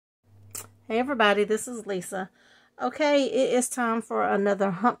Hey everybody, this is Lisa. Okay, it is time for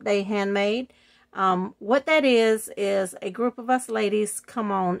another Hump Day Handmade. What that is a group of us ladies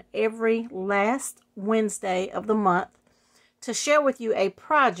come on every last Wednesday of the month to share with you a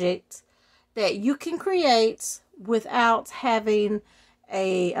project that you can create without having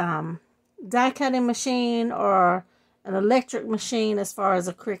a die cutting machine or an electric machine as far as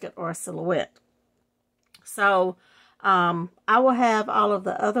a Cricut or a Silhouette. So I will have all of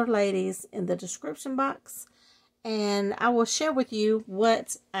the other ladies in the description box, and I will share with you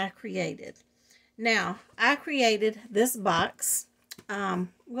what I created. Now, I created this box.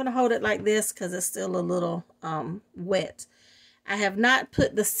 I'm going to hold it like this because it's still a little wet. I have not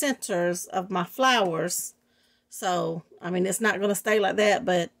put the centers of my flowers, so, I mean, it's not going to stay like that,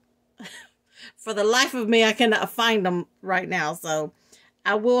 but for the life of me, I cannot find them right now. So,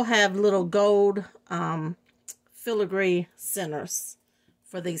 I will have little gold filigree centers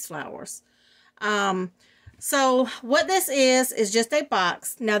for these flowers. So what this is just a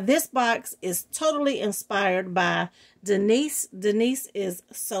box. Now this box is totally inspired by Denise. Denise is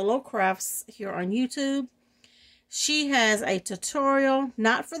Solocraftz here on YouTube. She has a tutorial,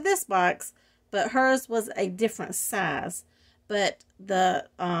 not for this box, but hers was a different size. But the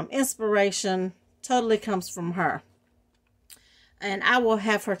inspiration totally comes from her. And I will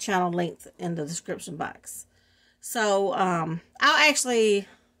have her channel linked in the description box. So, I'll have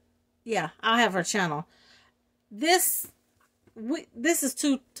her channel. This is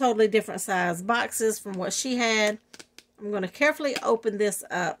two totally different size boxes from what she had. I'm going to carefully open this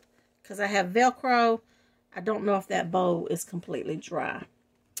up because I have Velcro. I don't know if that bow is completely dry.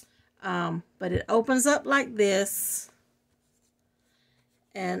 But it opens up like this.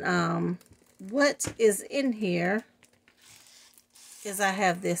 And, what is in here is I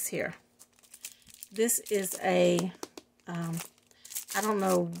have this here. This is a, I don't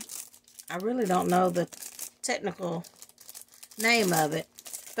know, I really don't know the technical name of it,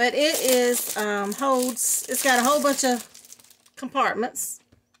 but it is, it's got a whole bunch of compartments.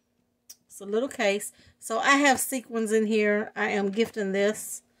 It's a little case. So I have sequins in here. I am gifting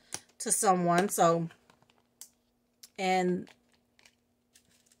this to someone, so, and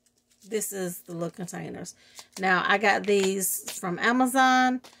this is the little containers. Now, I got these from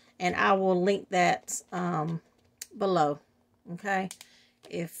Amazon, and I will link that below, okay?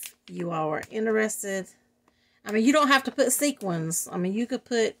 If you are interested. I mean, you don't have to put sequins. I mean, you could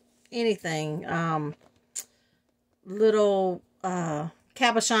put anything. Little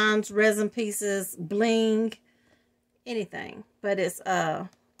cabochons, resin pieces, bling, anything. But it's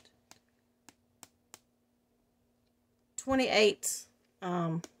 28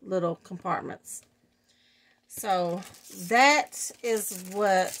 little compartments. So that is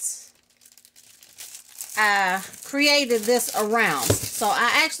what I created this around. So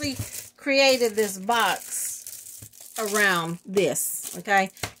I actually created this box around this. Okay,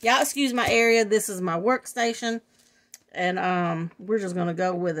 y'all excuse my area. This is my workstation, and we're just gonna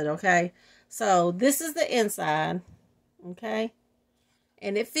go with it. Okay, so this is the inside. Okay,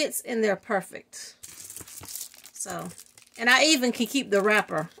 and it fits in there perfect. So. And I even can keep the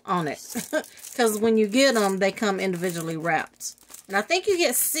wrapper on it. Because when you get them, they come individually wrapped. And I think you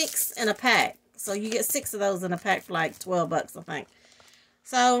get 6 in a pack. So you get 6 of those in a pack for like 12 bucks, I think.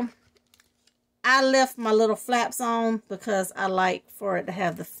 So I left my little flaps on because I like for it to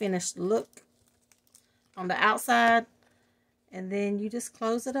have the finished look on the outside. And then you just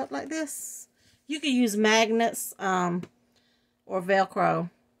close it up like this. You can use magnets or Velcro.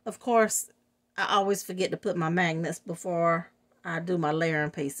 Of course, I always forget to put my magnets before I do my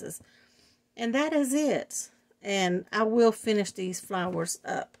layering pieces. And that is it. And I will finish these flowers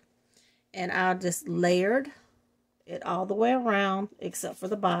up. And I just layered it all the way around except for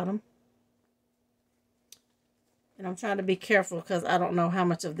the bottom. And I'm trying to be careful because I don't know how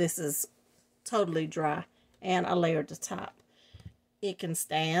much of this is totally dry. And I layered the top. It can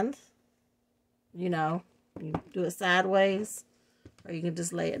stand. You know, you do it sideways. Or you can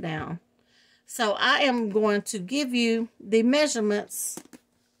just lay it down. So I am going to give you the measurements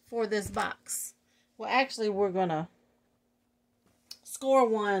for this box. Well, actually, we're going to score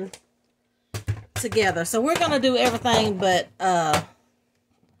one together. So we're going to do everything but,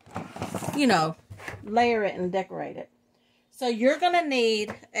 you know, layer it and decorate it. So you're going to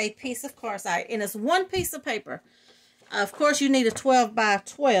need a piece of cardstock, and it's one piece of paper. Of course, you need a 12 by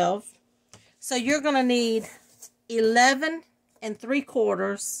 12. So you're going to need 11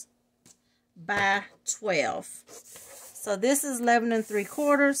 3/4 by 12. So this is 11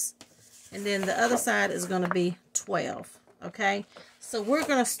 3/4, and then the other side is going to be 12. Okay, so we're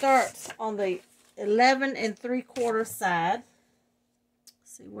going to start on the 11 3/4 side.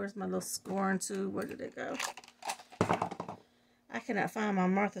 Let's see, where's my little scoring tool? Where did it go? I cannot find my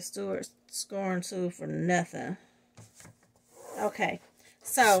Martha Stewart scoring tool for nothing. Okay,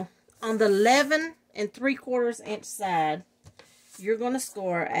 so on the 11 3/4 inch side, you're going to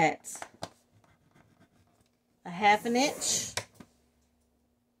score at a 1/2 inch.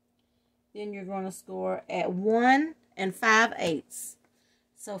 Then you're going to score at 1 5/8.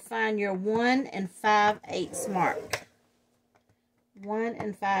 So find your 1 5/8 mark. 1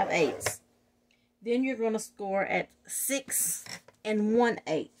 5/8. Then you're going to score at 6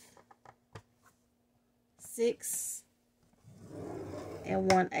 1/8. 6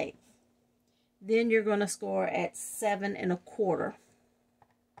 1/8. Then you're going to score at 7 1/4.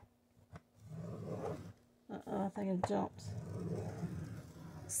 I think it jumped.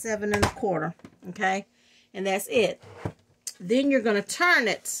 7 1/4. Okay, and that's it. Then you're going to turn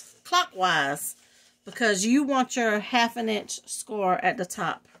it clockwise because you want your 1/2 inch score at the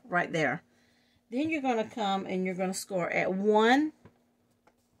top right there. Then you're going to come and you're going to score at 1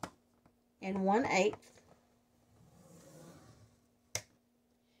 1/8.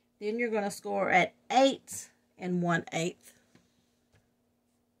 Then you're going to score at 8 1/8.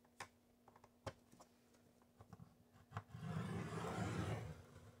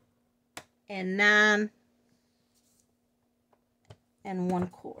 And 9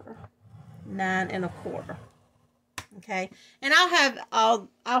 1/4. 9 1/4. Okay, and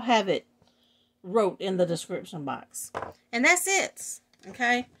I'll have it wrote in the description box. And that's it.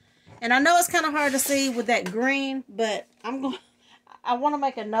 Okay, and I know it's kind of hard to see with that green, but I want to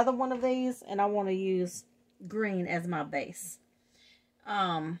make another one of these, and I want to use green as my base.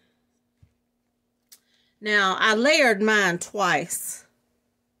 Now I layered mine twice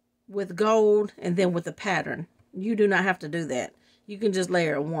with gold and then with the pattern. You do not have to do that. You can just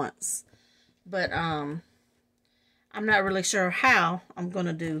layer it once. But I'm not really sure how I'm going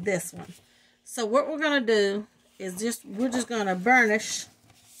to do this one. So what we're going to do is we're just going to burnish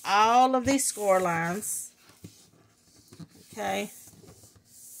all of these score lines. Okay.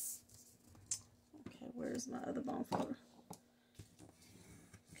 Okay, where's my other bone folder?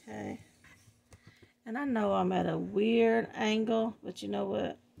 Okay. And I know I'm at a weird angle, but you know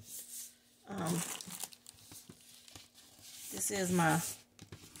what? This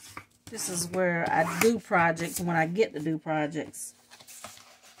is where I do projects when I get to do projects.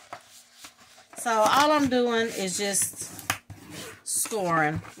 So all I'm doing is just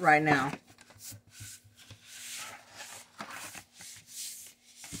scoring right now.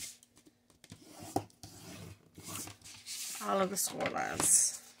 All of the score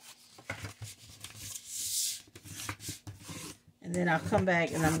lines. And then I'll come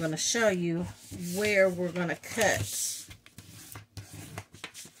back and I'm going to show you where we're going to cut.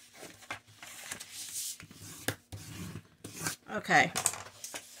 Okay,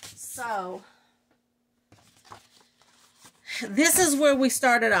 so this is where we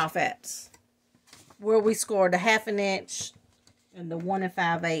started off at, where we scored the 1/2 inch and the 1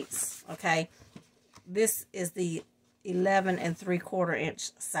 5/8. Okay, this is the 11 3/4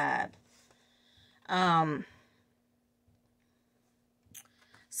 inch side.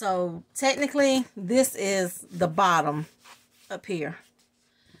 So technically this is the bottom up here.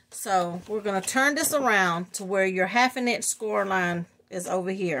 So we're going to turn this around to where your 1/2 inch score line is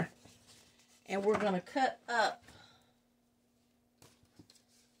over here. And we're going to cut up.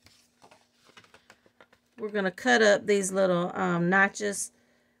 We're going to cut up these little notches.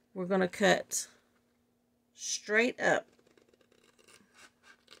 We're going to cut straight up.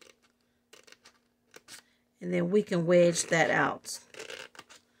 And then we can wedge that out.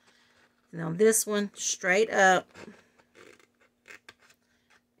 And on this one, straight up.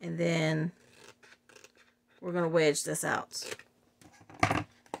 And then we're going to wedge this out.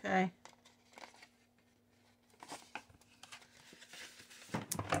 Okay.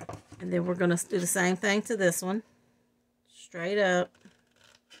 And then we're going to do the same thing to this one. Straight up.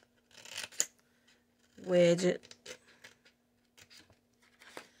 Wedge it.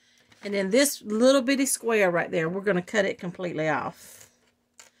 And then this little bitty square right there, we're going to cut it completely off.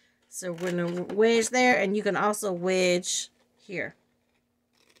 So we're going to wedge there, and you can also wedge here.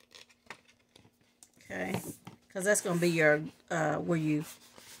 Okay, because that's going to be your, where you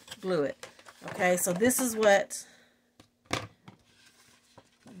glue it. Okay, so this is what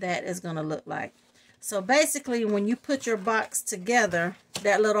that is going to look like. So basically, when you put your box together,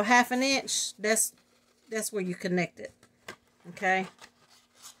 that little 1/2 inch, that's where you connect it. Okay,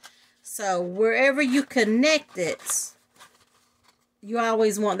 so wherever you connect it, you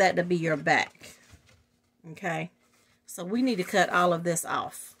always want that to be your back. Okay, so we need to cut all of this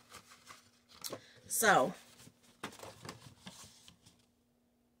off. So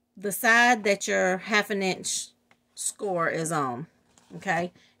the side that your 1/2 inch score is on.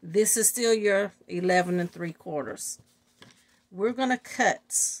 Okay, this is still your 11 3/4. We're gonna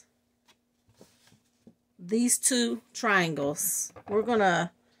cut these 2 triangles. We're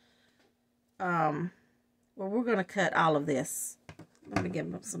gonna we're gonna cut all of this. Let me get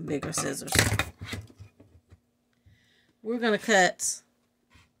some bigger scissors. We're gonna cut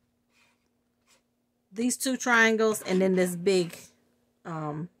these 2 triangles, and then this big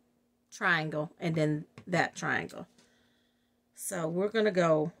triangle, and then that triangle. So we're going to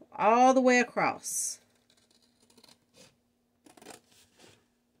go all the way across.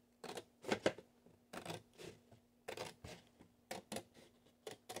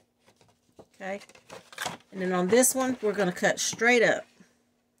 Okay. And then on this one, we're going to cut straight up.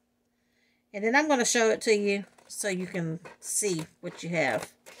 And then I'm going to show it to you so you can see what you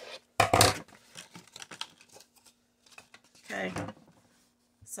have. Okay.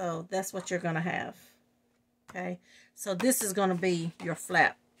 So that's what you're going to have. Okay. So this is going to be your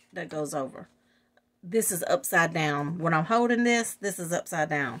flap that goes over. This is upside down. When I'm holding this, this is upside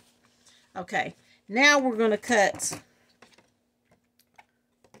down. Okay. Now we're going to cut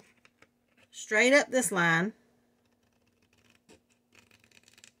straight up this line.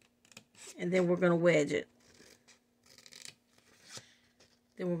 And then we're going to wedge it.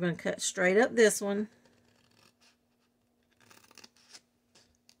 Then we're going to cut straight up this one.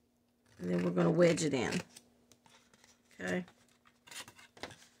 And then we're going to wedge it in. Okay.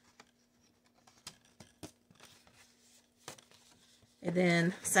 And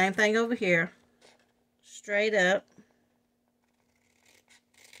then same thing over here. Straight up.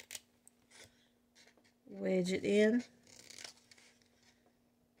 Wedge it in.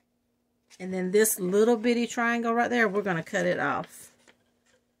 And then this little bitty triangle right there, we're going to cut it off.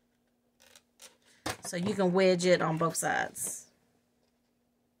 So you can wedge it on both sides.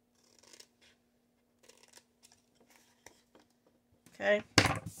 Okay.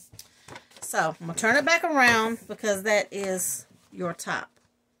 So I'm going to turn it back around because that is your top.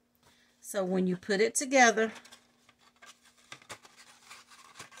 So when you put it together,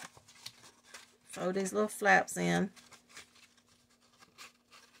 fold these little flaps in.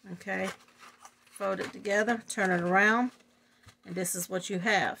 Okay. Fold it together, turn it around, and this is what you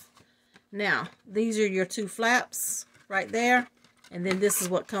have. Now, these are your 2 flaps right there, and then this is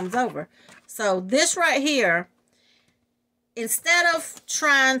what comes over. So this right here, instead of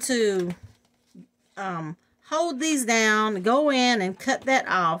trying to hold these down, go in and cut that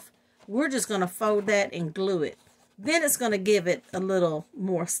off, we're just going to fold that and glue it. Then it's going to give it a little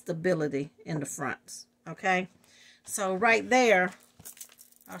more stability in the front. Okay? So right there,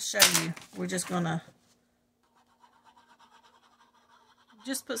 I'll show you. We're just going to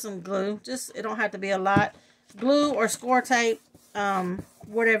just put some glue. It don't have to be a lot. Glue or score tape,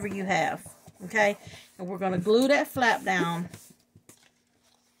 whatever you have. Okay? And we're going to glue that flap down.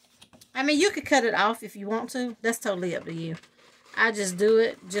 I mean, you could cut it off if you want to. That's totally up to you. I just do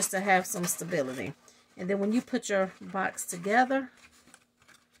it just to have some stability. And then when you put your box together,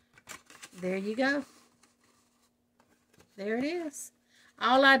 there you go. There it is.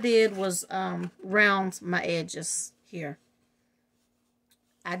 All I did was round my edges here.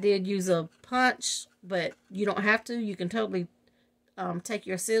 I did use a punch, but you don't have to. You can totally take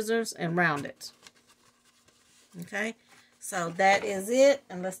your scissors and round it. Okay, so that is it.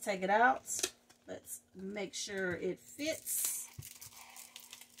 And let's take it out. Let's make sure it fits.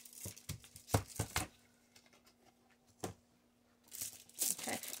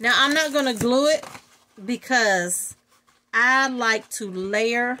 Okay, now I'm not going to glue it because I like to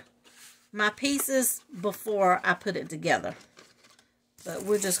layer my pieces before I put it together. But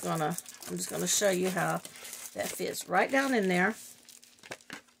I'm just gonna show you how that fits right down in there.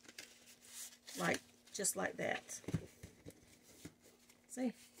 Just like that.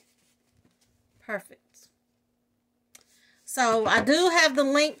 See? Perfect. So I do have the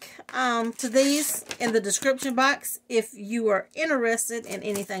link to these in the description box if you are interested in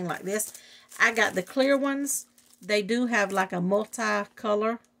anything like this. I got the clear ones. They do have like a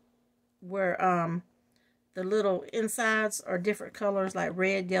multi-color where the little insides are different colors, like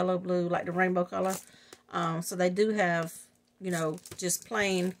red, yellow, blue, like the rainbow color. So they do have, you know, just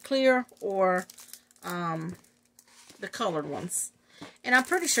plain clear or the colored ones. And I'm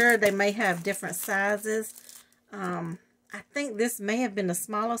pretty sure they may have different sizes. I think this may have been the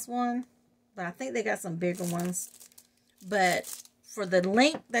smallest one, but I think they got some bigger ones. But for the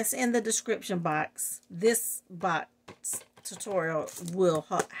link that's in the description box, this box tutorial will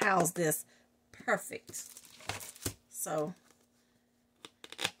house this perfect. So,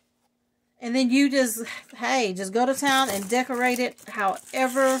 And then you just, hey, just go to town and decorate it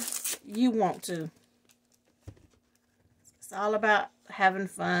however you want to. It's all about having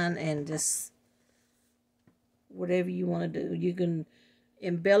fun and just whatever you want to do. You can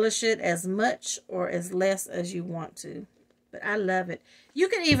embellish it as much or as less as you want to. But I love it. You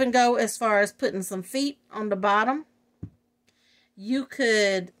can even go as far as putting some feet on the bottom. You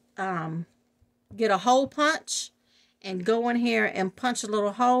could get a hole punch and go in here and punch a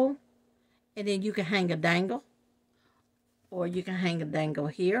little hole. And then you can hang a dangle. Or you can hang a dangle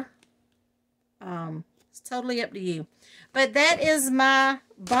here. It's totally up to you. But that is my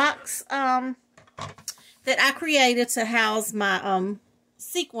box that I created to house my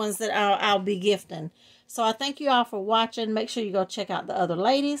sequins that I'll be gifting. So I thank you all for watching. Make sure you go check out the other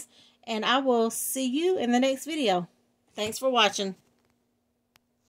ladies. And I will see you in the next video. Thanks for watching.